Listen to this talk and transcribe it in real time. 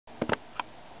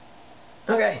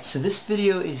Okay, so this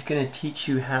video is going to teach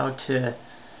you how to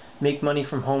make money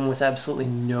from home with absolutely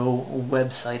no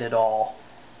website at all.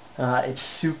 It's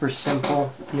super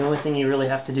simple. The only thing you really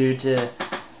have to do to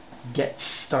get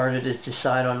started is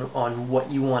decide on what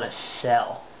you want to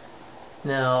sell.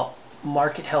 Now,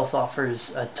 Market Health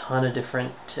offers a ton of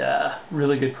different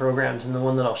really good programs, and the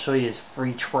one that I'll show you is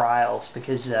free trials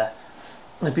because the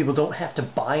people don't have to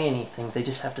buy anything, they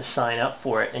just have to sign up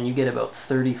for it, and you get about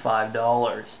 $35.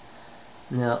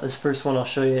 Now, this first one I'll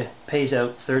show you pays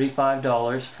out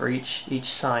 $35 for each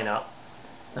sign up.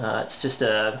 It's just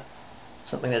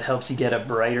something that helps you get a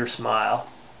brighter smile.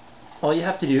 All you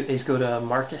have to do is go to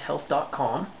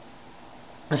markethealth.com.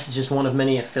 This is just one of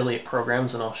many affiliate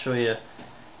programs, and I'll show you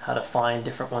how to find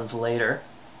different ones later.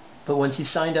 But once you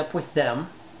signed up with them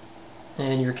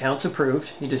and your account's approved,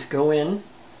 you just go in.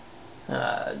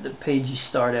 The page you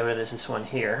start out at is this one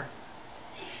here,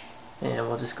 and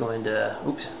we'll just go into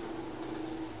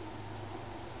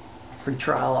free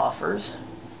trial offers.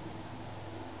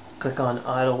 Click on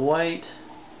idle white,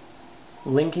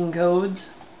 linking codes,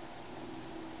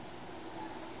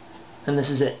 and this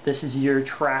is it. This is your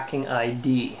tracking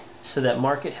ID, so that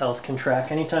Market Health can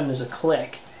track anytime there's a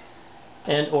click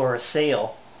and or a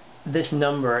sale. This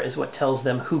number is what tells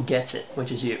them who gets it,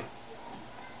 which is you.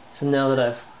 So now that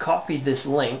I've copied this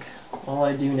link, all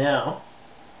I do now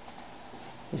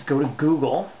is go to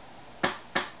Google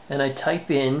and I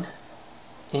type in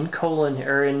colon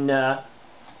or in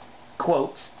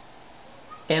quotes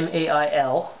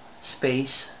MAIL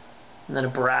space and then a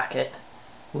bracket,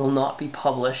 will not be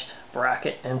published,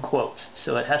 bracket and quotes.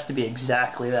 So it has to be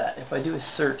exactly that. If I do a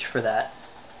search for that,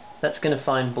 that's going to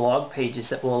find blog pages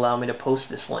that will allow me to post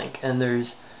this link, and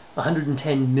there's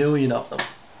 110 million of them.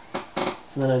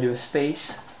 So then I do a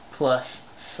space plus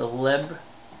celebrity,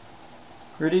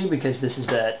 because this is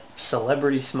that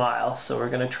celebrity smile, so we're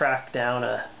going to track down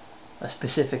a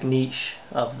specific niche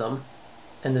of them,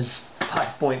 and there's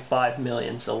 5.5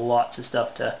 million, so lots of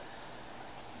stuff to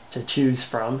choose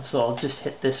from. So I'll just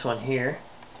hit this one here,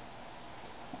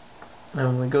 and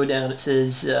when we go down it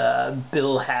says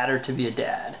Bill Hader to be a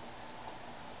dad,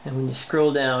 and when you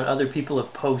scroll down other people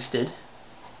have posted,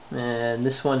 and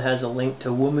this one has a link to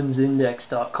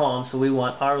womansindex.com, so we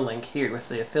want our link here with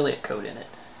the affiliate code in it.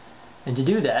 And to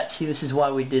do that, see, this is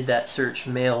why we did that search,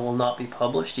 mail will not be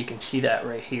published. You can see that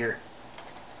right here.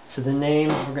 So the name,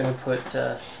 we're going to put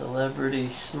celebrity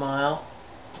smile.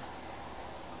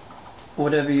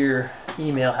 Whatever your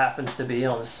email happens to be,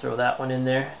 I'll just throw that one in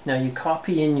there. Now you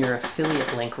copy in your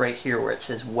affiliate link right here where it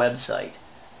says website.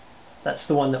 That's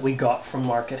the one that we got from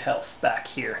Market Health back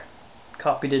here.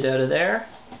 Copied it out of there.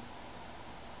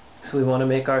 So we want to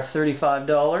make our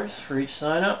 $35 for each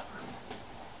sign up.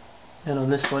 And on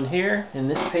this one here, in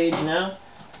this page now,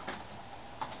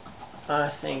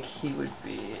 I think he would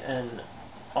be an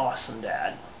awesome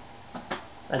dad.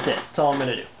 That's it. That's all I'm going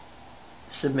to do.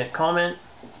 Submit comment.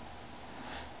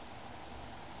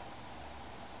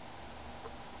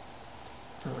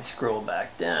 And we scroll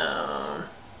back down.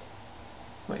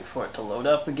 Wait for it to load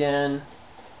up again.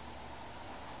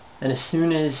 And as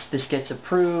soon as this gets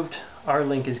approved, our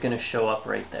link is going to show up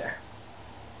right there.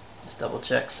 Just double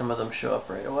check. Some of them show up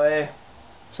right away.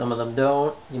 Some of them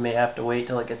don't. You may have to wait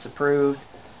till it gets approved.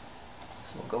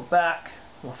 So we'll go back.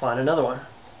 We'll find another one.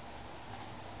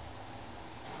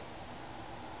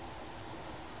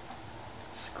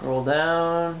 Scroll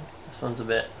down. This one's a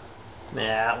bit... Nah,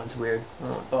 that one's weird. I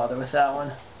won't bother with that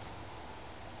one.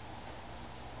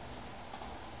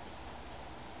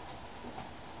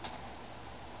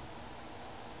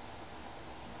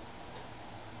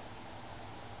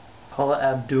 Paula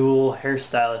Abdul,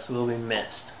 hairstylist, will be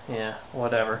missed. Yeah,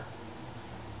 whatever.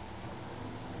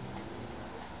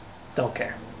 Don't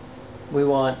care. We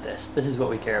want this. This is what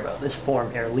we care about. This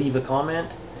form here. Leave a comment.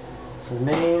 So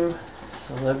name,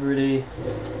 celebrity,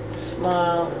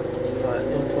 smile,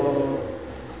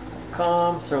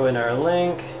 info.com, throw in our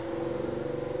link.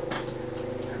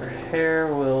 Her hair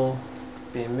will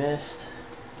be missed.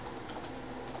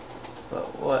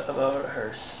 But what about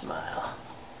her smile?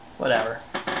 Whatever.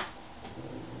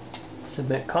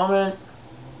 Submit comment.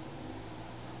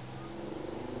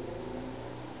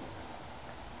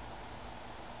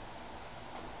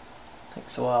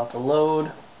 Takes a while to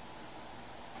load.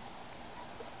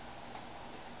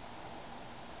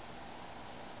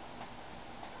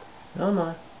 Come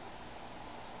on.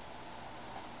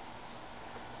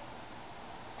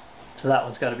 So that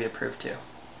one's got to be approved too.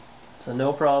 So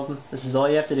no problem. This is all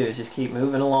you have to do, is just keep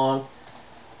moving along.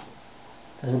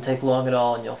 Doesn't take long at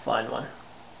all, and you'll find one.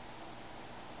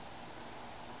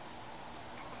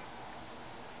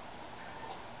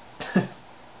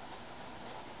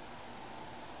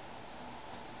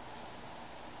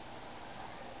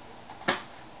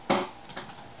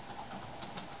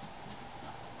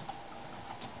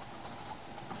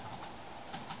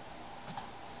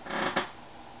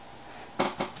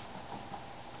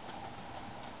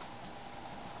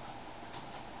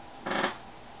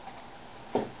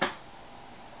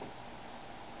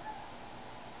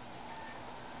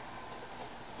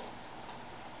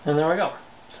 And there we go.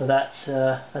 So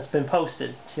that's been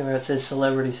posted. See where it says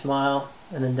Celebrity Smile,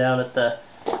 and then down at the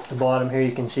bottom here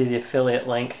you can see the affiliate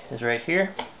link is right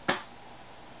here.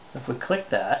 So if we click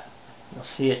that, you'll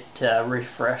see it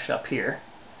refresh up here.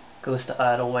 Goes to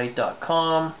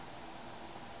idlewhite.com.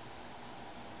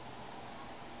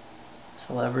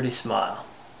 Celebrity Smile.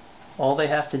 All they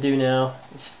have to do now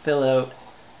is fill out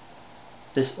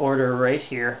this order right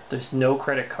here. There's no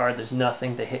credit card, there's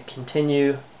nothing. They hit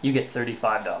continue, you get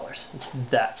 $35.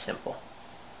 It's that simple.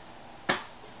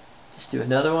 Just do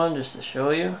another one just to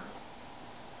show you.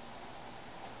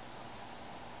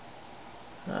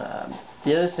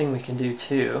 The other thing we can do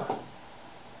too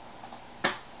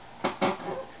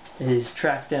is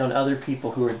track down other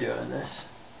people who are doing this,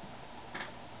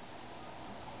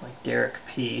 like Derek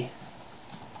P.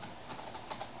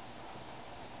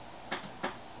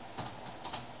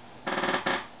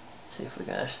 See if we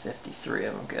got 53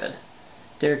 of them. Good.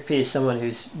 Derek P is someone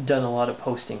who's done a lot of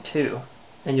posting too,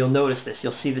 and you'll notice this.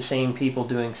 You'll see the same people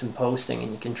doing some posting,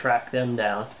 and you can track them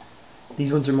down.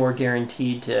 These ones are more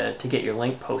guaranteed to get your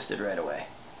link posted right away.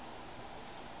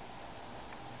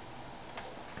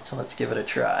 So let's give it a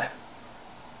try.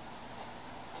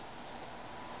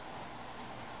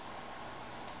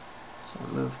 So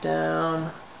move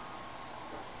down.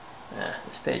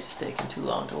 This page is taking too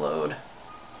long to load.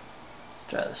 Let's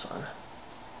try this one.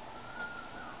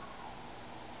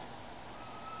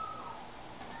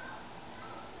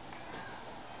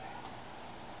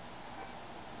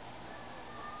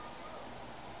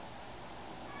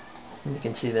 And you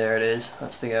can see there it is.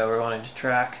 That's the guy we're wanting to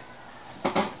track.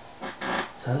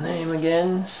 So name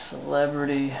again,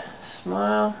 Celebrity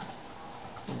Smile.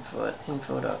 Info at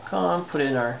info.com. Put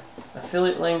in our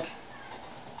affiliate link.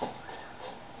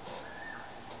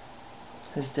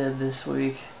 Who's dead this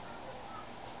week?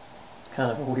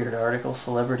 Kind of a weird article.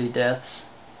 Celebrity deaths.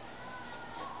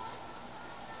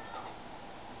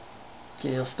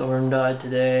 Gail Storm died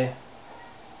today.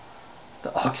 The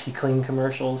OxyClean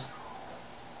commercials.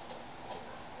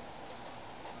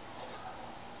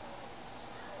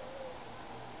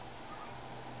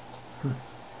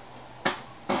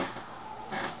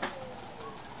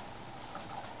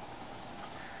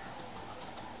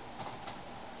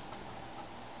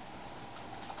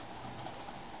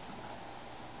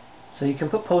 So you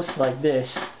can put posts like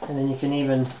this, and then you can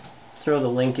even throw the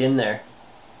link in there.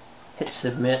 Hit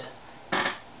submit. You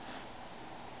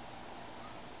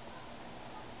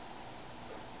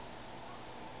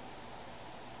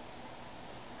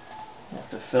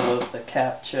have to fill out the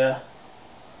CAPTCHA.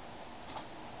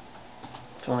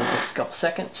 It only takes a couple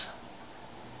seconds.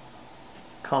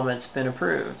 Comment's been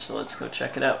approved, so let's go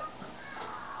check it out.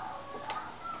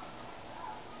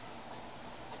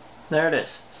 There it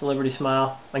is, Celebrity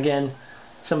Smile. Again,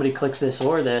 somebody clicks this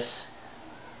or this,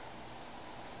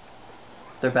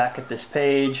 they're back at this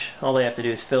page. All they have to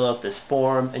do is fill out this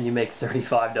form and you make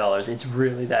 $35. It's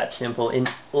really that simple. In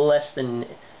less than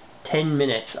 10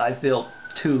 minutes I've built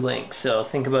 2 links. So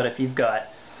think about if you've got,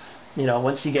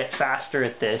 once you get faster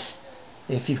at this,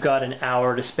 if you've got an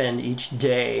hour to spend each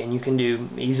day and you can do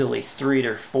easily 3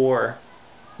 to 4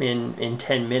 in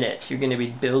 10 minutes, you're going to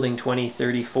be building 20,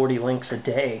 30, 40 links a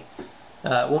day.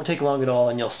 It won't take long at all,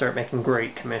 and you'll start making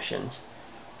great commissions.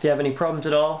 If you have any problems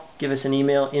at all, give us an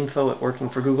email,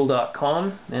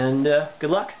 info@workingforgoogle.com, and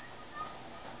good luck.